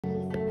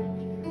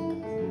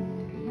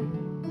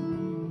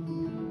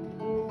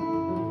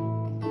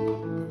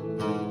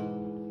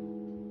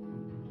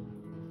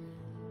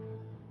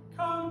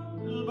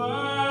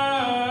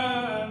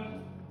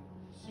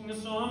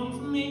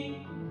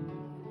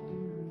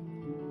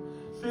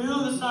Feel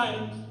the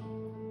silence.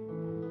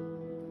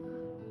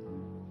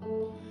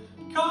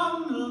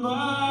 Come, little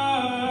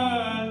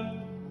bird,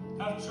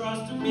 have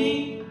trust in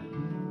me.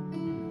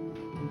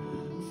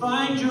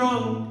 Find your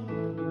own.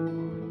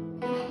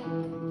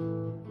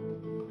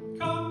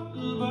 Come,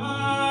 little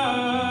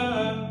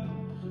bird,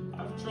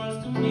 have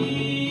trust in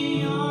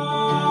me.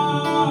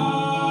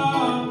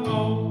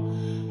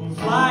 We'll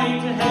fly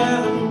to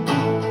heaven.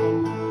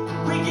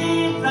 We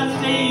get that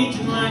stage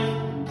in life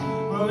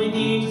where we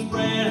need to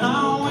spread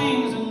our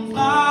wings and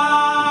fly.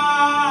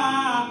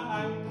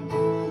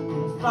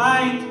 We'll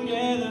fly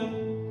together.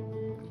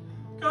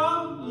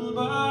 Come, little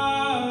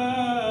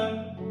bird,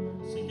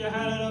 stick your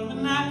head out of the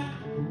net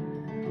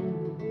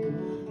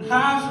and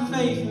have some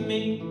faith in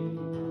me.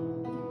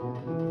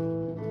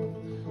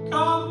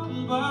 Come,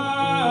 little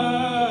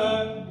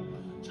bird,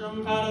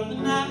 jump out of the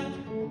net,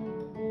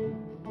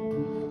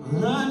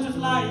 learn to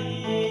fly.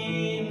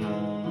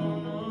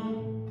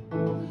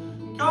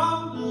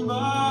 Come, little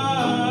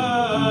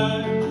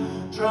bird,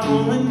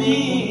 travel with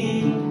me.